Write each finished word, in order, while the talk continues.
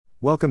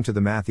Welcome to the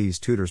Math Ease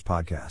Tutors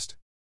podcast.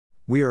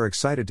 We are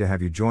excited to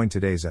have you join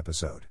today's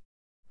episode.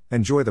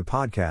 Enjoy the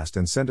podcast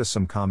and send us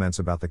some comments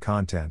about the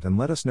content and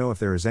let us know if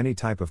there is any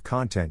type of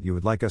content you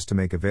would like us to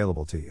make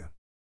available to you.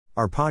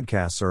 Our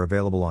podcasts are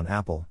available on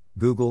Apple,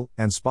 Google,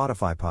 and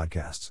Spotify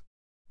podcasts.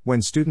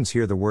 When students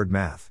hear the word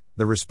math,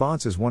 the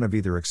response is one of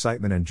either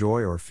excitement and joy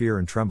or fear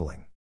and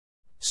trembling.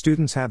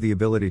 Students have the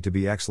ability to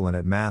be excellent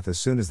at math as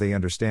soon as they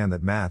understand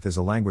that math is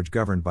a language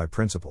governed by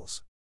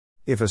principles.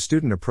 If a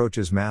student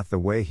approaches math the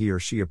way he or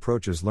she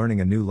approaches learning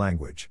a new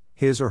language,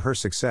 his or her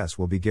success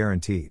will be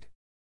guaranteed.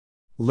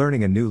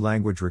 Learning a new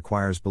language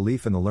requires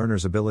belief in the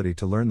learner's ability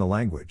to learn the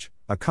language,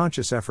 a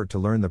conscious effort to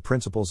learn the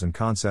principles and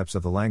concepts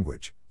of the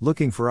language,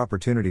 looking for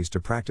opportunities to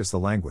practice the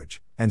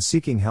language, and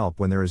seeking help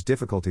when there is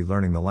difficulty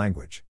learning the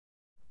language.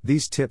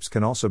 These tips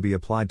can also be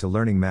applied to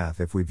learning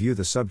math if we view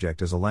the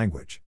subject as a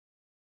language.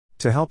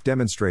 To help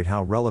demonstrate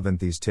how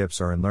relevant these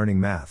tips are in learning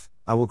math,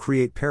 I will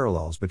create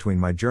parallels between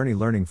my journey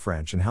learning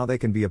French and how they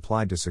can be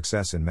applied to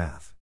success in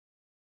math.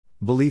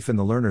 Belief in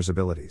the learner's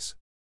abilities.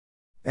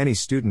 Any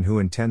student who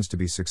intends to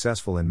be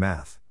successful in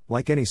math,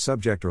 like any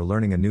subject or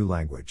learning a new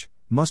language,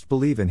 must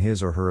believe in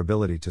his or her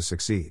ability to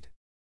succeed.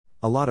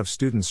 A lot of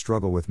students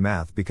struggle with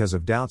math because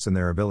of doubts in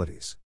their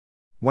abilities.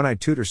 When I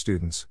tutor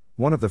students,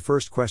 one of the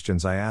first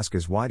questions I ask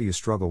is, why do you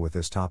struggle with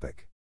this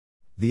topic?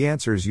 The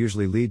answers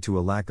usually lead to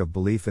a lack of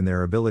belief in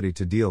their ability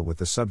to deal with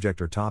the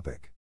subject or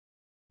topic.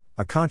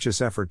 A conscious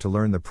effort to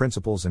learn the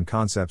principles and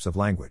concepts of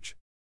language.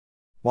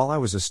 While I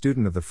was a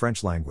student of the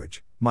French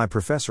language, my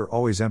professor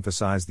always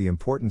emphasized the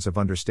importance of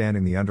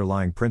understanding the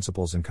underlying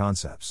principles and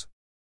concepts.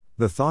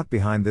 The thought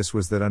behind this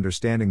was that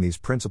understanding these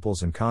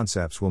principles and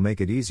concepts will make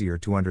it easier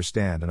to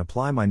understand and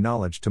apply my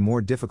knowledge to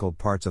more difficult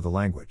parts of the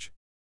language.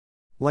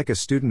 Like a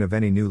student of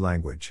any new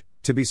language,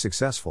 to be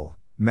successful,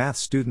 math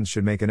students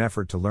should make an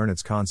effort to learn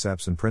its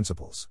concepts and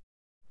principles.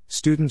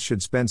 Students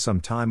should spend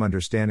some time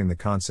understanding the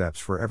concepts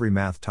for every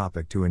math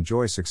topic to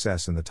enjoy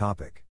success in the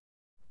topic.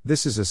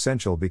 This is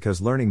essential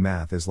because learning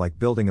math is like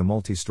building a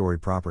multi-story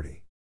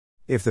property.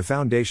 If the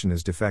foundation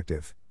is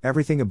defective,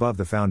 everything above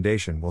the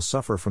foundation will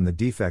suffer from the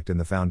defect in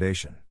the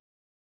foundation.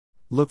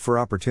 Look for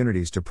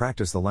opportunities to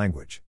practice the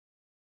language.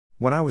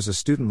 When I was a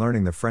student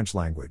learning the French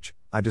language,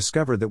 I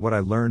discovered that what I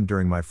learned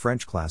during my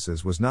French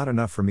classes was not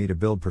enough for me to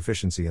build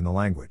proficiency in the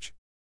language.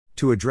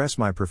 To address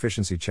my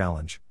proficiency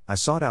challenge, I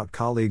sought out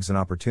colleagues and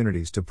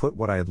opportunities to put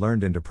what I had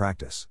learned into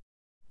practice.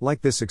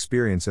 Like this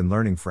experience in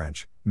learning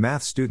French,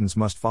 math students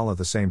must follow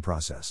the same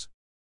process.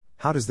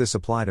 How does this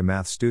apply to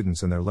math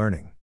students and their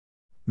learning?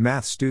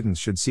 Math students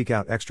should seek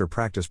out extra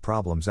practice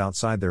problems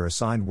outside their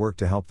assigned work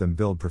to help them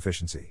build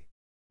proficiency.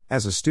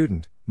 As a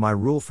student, my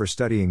rule for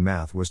studying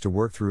math was to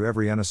work through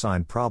every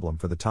unassigned problem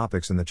for the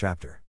topics in the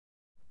chapter.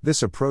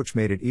 This approach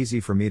made it easy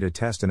for me to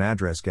test and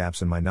address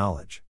gaps in my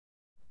knowledge.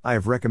 I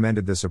have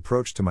recommended this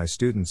approach to my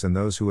students, and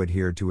those who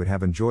adhered to it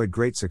have enjoyed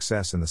great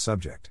success in the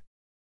subject.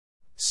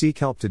 Seek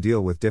help to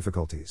deal with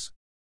difficulties.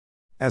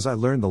 As I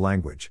learned the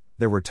language,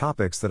 there were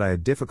topics that I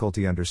had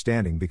difficulty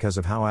understanding because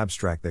of how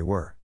abstract they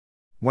were.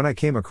 When I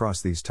came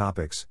across these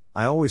topics,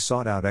 I always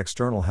sought out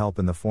external help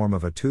in the form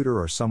of a tutor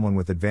or someone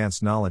with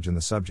advanced knowledge in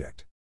the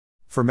subject.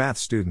 For math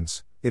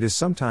students, it is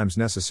sometimes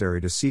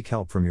necessary to seek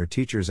help from your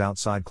teachers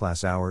outside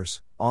class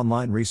hours,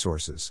 online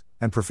resources,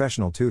 and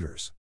professional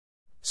tutors.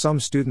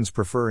 Some students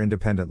prefer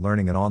independent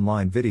learning and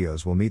online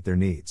videos will meet their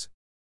needs.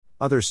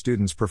 Other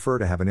students prefer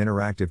to have an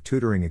interactive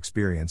tutoring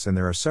experience, and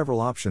there are several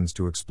options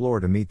to explore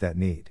to meet that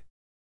need.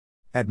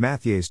 At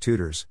Math Ease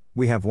Tutors,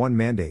 we have one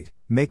mandate: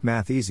 make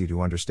math easy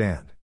to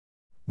understand.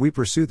 We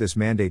pursue this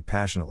mandate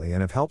passionately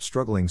and have helped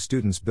struggling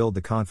students build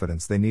the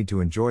confidence they need to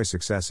enjoy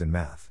success in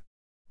math.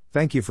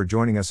 Thank you for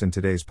joining us in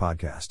today's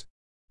podcast.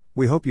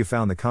 We hope you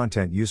found the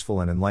content useful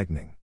and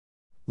enlightening.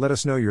 Let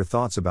us know your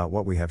thoughts about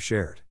what we have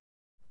shared.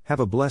 Have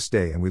a blessed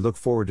day, and we look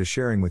forward to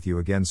sharing with you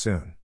again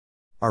soon.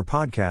 Our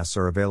podcasts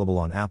are available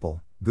on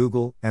Apple,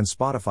 Google, and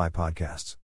Spotify podcasts.